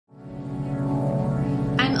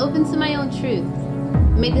open to my own truth.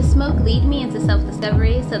 May the smoke lead me into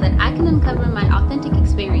self-discovery so that I can uncover my authentic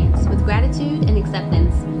experience with gratitude and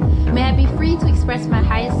acceptance. May I be free to express my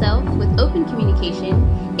highest self with open communication,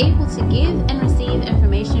 able to give and receive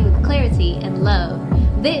information with clarity and love.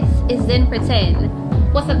 This is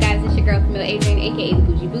Zen4Ten. What's up, guys? It's your girl Camille Adrian, aka the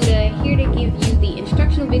Bougie Buddha, here to give you the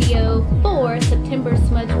instructional video for September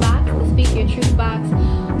Smudge Box, the Speak Your Truth box,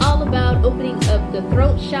 all about opening up the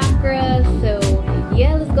throat chakra. So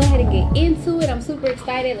yeah, let's go ahead and get into it. I'm super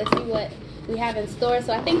excited. Let's see what we have in store.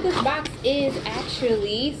 So I think this box is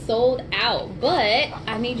actually sold out, but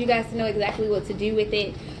I need you guys to know exactly what to do with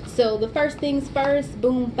it. So the first things first,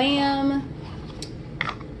 boom, bam.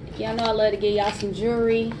 Y'all know I love to give y'all some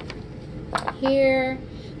jewelry. Here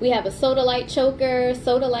we have a sodalite choker.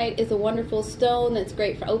 Sodalite is a wonderful stone that's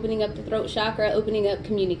great for opening up the throat chakra, opening up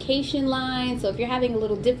communication lines. So if you're having a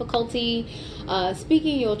little difficulty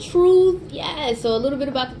speaking your truth, yeah, so a little bit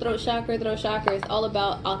about the throat chakra. Throat chakra is all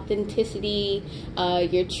about authenticity,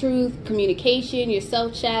 your truth, communication, your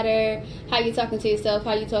self-chatter, how you're talking to yourself,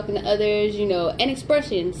 how you're talking to others, you know, and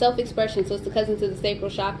expression, self-expression. So it's the cousin to the sacral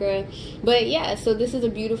chakra. But yeah, so this is a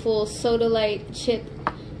beautiful sodalite chip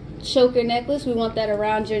choker necklace. We want that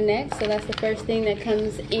around your neck. So that's the first thing that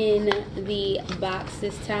comes in the box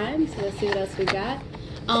this time. So let's see what else we got.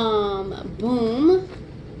 Boom.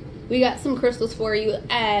 We got some crystals for you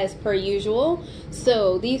as per usual.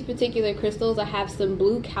 So these particular crystals, I have some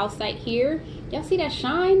blue calcite here. Y'all see that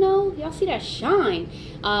shine though? Y'all see that shine?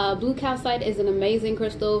 Blue calcite is an amazing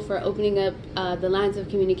crystal for opening up the lines of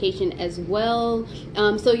communication as well.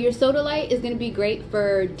 So your sodalite is going to be great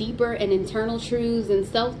for deeper and internal truths and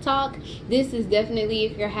self-talk. This is definitely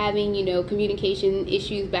if you're having, you know, communication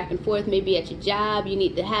issues back and forth, maybe at your job, you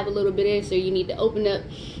need to have a little bit of this, or you need to open up,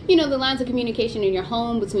 you know, the lines of communication in your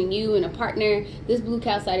home between you and a partner. This blue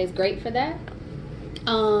calcite is great for that.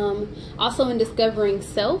 Also in discovering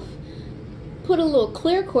self, put a little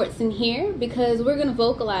clear quartz in here because we're going to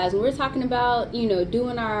vocalize. When we're talking about, you know,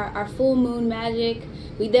 doing our full moon magic,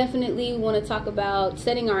 we definitely want to talk about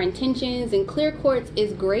setting our intentions, and clear quartz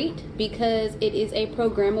is great because it is a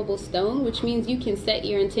programmable stone, which means you can set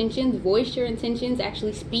your intentions, voice your intentions,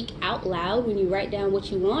 actually speak out loud when you write down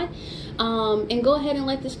what you want, and go ahead and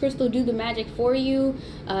let this crystal do the magic for you.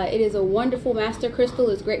 It is a wonderful master crystal.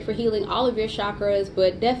 It's great for healing all of your chakras,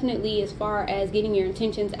 but definitely as far as getting your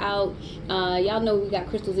intentions out, y'all know we got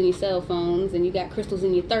crystals in your cell phones and you got crystals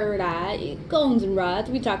in your third eye, cones and rods.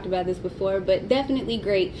 We talked about this before, but definitely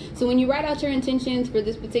great. So when you write out your intentions for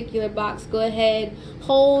this particular box, go ahead,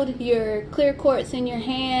 hold your clear quartz in your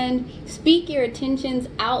hand, speak your intentions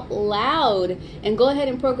out loud, and go ahead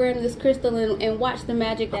and program this crystal and watch the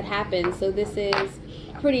magic that happens. So this is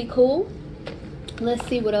pretty cool. Let's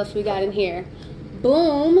see what else we got in here.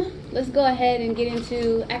 Boom. Let's go ahead and get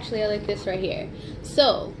into, actually I like this right here.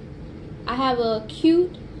 So I have a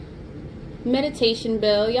cute meditation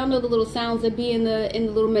bell. Y'all know the little sounds that be in the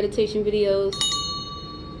little meditation videos.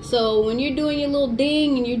 So when you're doing your little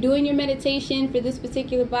ding and you're doing your meditation for this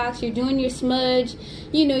particular box, you're doing your smudge,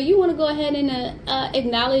 you know, you want to go ahead and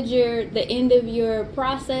acknowledge the end of your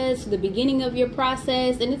process, the beginning of your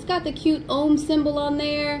process, and it's got the cute Om symbol on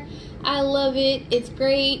there. I love it. It's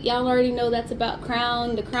great. Y'all already know that's about the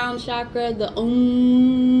crown chakra, the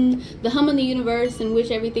Om, the hum of the universe in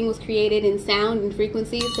which everything was created in sound and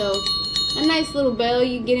frequency. So a nice little bell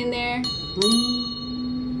you get in there.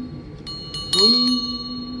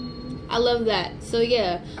 I love that. So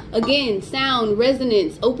yeah, again, sound,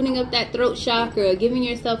 resonance, opening up that throat chakra, giving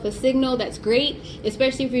yourself a signal. That's great,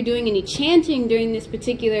 especially if you're doing any chanting during this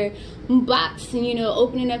particular box, and you know,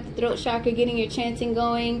 opening up the throat chakra, getting your chanting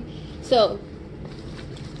going. So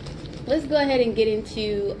let's go ahead and get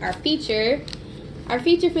into our feature. Our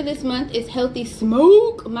feature for this month is Healthy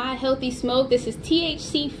Smoke, My Healthy Smoke. This is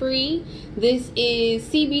THC free. This is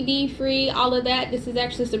CBD free, all of that. This is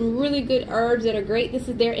actually some really good herbs that are great. This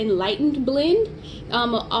is their Enlightened blend.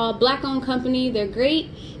 A black owned company. They're great.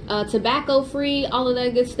 Tobacco free, all of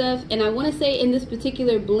that good stuff. And I want to say in this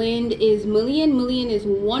particular blend is Mullein. Mullein is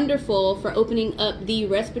wonderful for opening up the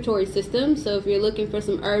respiratory system. So if you're looking for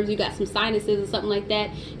some herbs, you got some sinuses or something like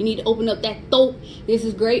that, you need to open up that throat, this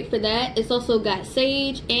is great for that. It's also got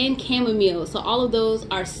sage and chamomile. So all of those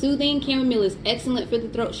are soothing. Chamomile is excellent for the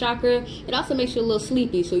throat chakra. It also makes you a little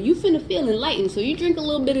sleepy. So you finna feel enlightened. So you drink a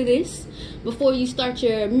little bit of this before you start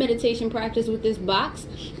your meditation practice with this box.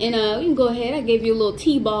 And you can go ahead, I gave you a little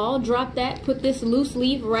tea ball, drop that, put this loose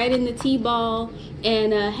leaf right in the tea ball,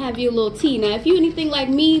 and have you a little tea. Now if you anything like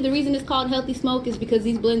me, the reason it's called Healthy Smoke is because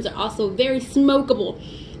these blends are also very smokable.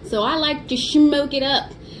 So I like to smoke it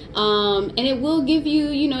up. And it will give you,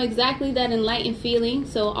 you know, exactly that enlightened feeling.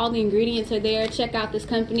 So all the ingredients are there. Check out this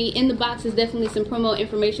company. In the box is definitely some promo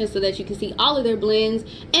information so that you can see all of their blends.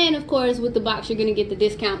 And of course, with the box, you're going to get the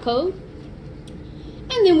discount code.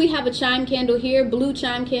 And then we have a chime candle here, blue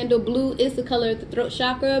chime candle. Blue is the color of the throat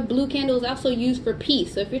chakra. Blue candle is also used for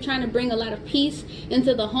peace. So if you're trying to bring a lot of peace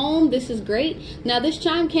into the home, this is great. Now this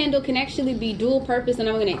chime candle can actually be dual purpose, and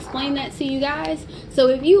I'm going to explain that to you guys. So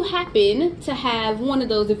if you happen to have one of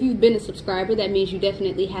those, if you've been a subscriber, that means you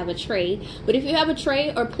definitely have a tray. But if you have a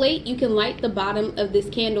tray or plate, you can light the bottom of this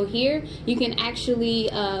candle here. You can actually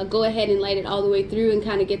go ahead and light it all the way through and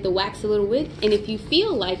kind of get the wax a little wick. And if you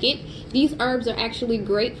feel like it, these herbs are actually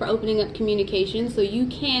great for opening up communication. So you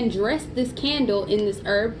can dress this candle in this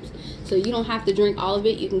herb. So you don't have to drink all of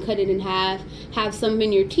it. You can cut it in half, have some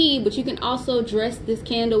in your tea, but you can also dress this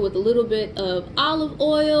candle with a little bit of olive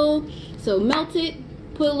oil. So melt it,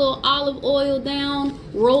 put a little olive oil down,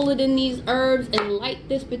 roll it in these herbs, and light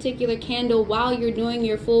this particular candle while you're doing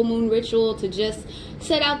your full moon ritual to just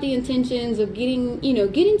set out the intentions of getting, you know,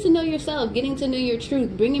 getting to know yourself, getting to know your truth,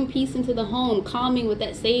 bringing peace into the home, calming with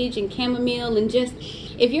that sage and chamomile. And just,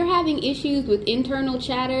 if you're having issues with internal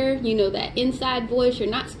chatter, you know, that inside voice, you're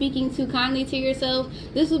not speaking too kindly to yourself,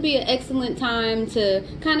 this would be an excellent time to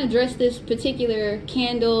kind of dress this particular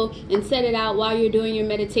candle and set it out while you're doing your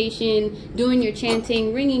meditation, doing your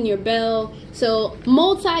chanting, ringing your bell. So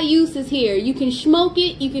multi-use is here. You can smoke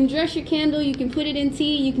it, you can dress your candle, you can put it in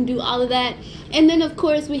tea, you can do all of that. And then of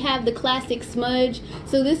course we have the classic smudge.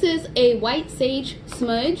 So this is a white sage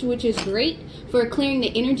smudge, which is great for clearing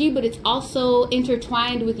the energy, but it's also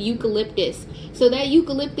intertwined with eucalyptus. So that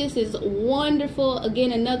eucalyptus is wonderful.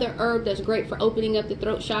 Again, another herb that's great for opening up the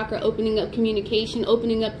throat chakra, opening up communication,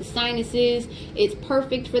 opening up the sinuses. It's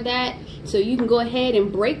perfect for that. So you can go ahead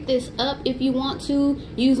and break this up if you want to.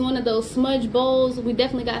 Use one of those smudge bowls. We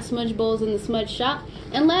definitely got smudge bowls in the smudge shop.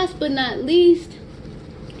 And last but not least,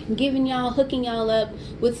 hooking y'all up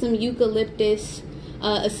with some eucalyptus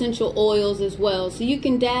essential oils as well. So you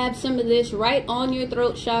can dab some of this right on your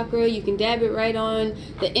throat chakra. You can dab it right on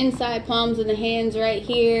the inside palms of the hands right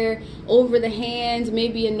here, over the hands,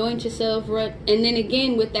 maybe anoint yourself right. And then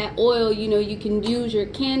again with that oil, you know, you can use your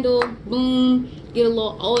candle, boom, get a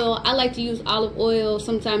little oil. I like to use olive oil.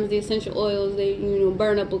 Sometimes the essential oils, they, you know,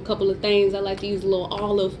 burn up a couple of things. I like to use a little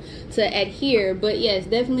olive to adhere. But yes,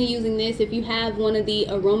 definitely using this. If you have one of the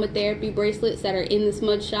aromatherapy bracelets that are in the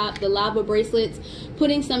smudge shop, the lava bracelets,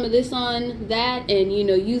 putting some of this on that and, you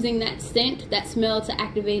know, using that scent, that smell to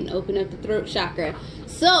activate and open up the throat chakra.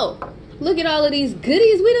 So look at all of these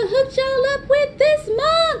goodies we done hooked y'all up with this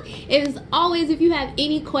month. As always, if you have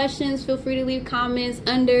any questions, feel free to leave comments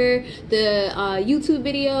under the YouTube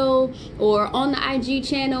video or on the IG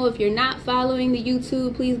channel. If you're not following the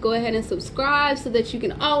YouTube, please go ahead and subscribe so that you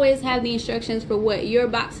can always have the instructions for what your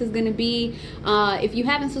box is going to be. If you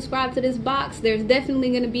haven't subscribed to this box, there's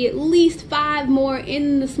definitely going to be at least 5 more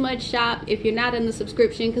in the smudge shop if you're not in the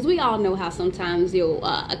subscription, because we all know how sometimes your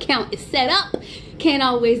account is set up. Can't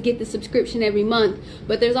always get the subscription every month,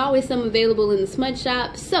 but there's always some available in the smudge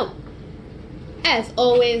shop. So as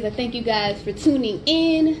always, I thank you guys for tuning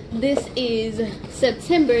in. This is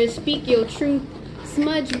September's Speak Your Truth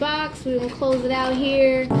smudge box. We're gonna close it out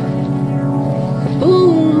here.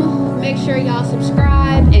 Boom. Make sure y'all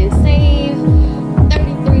subscribe and save.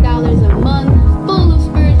 $33 a month, full of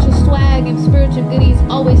spiritual swag and spiritual goodies,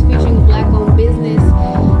 always featuring black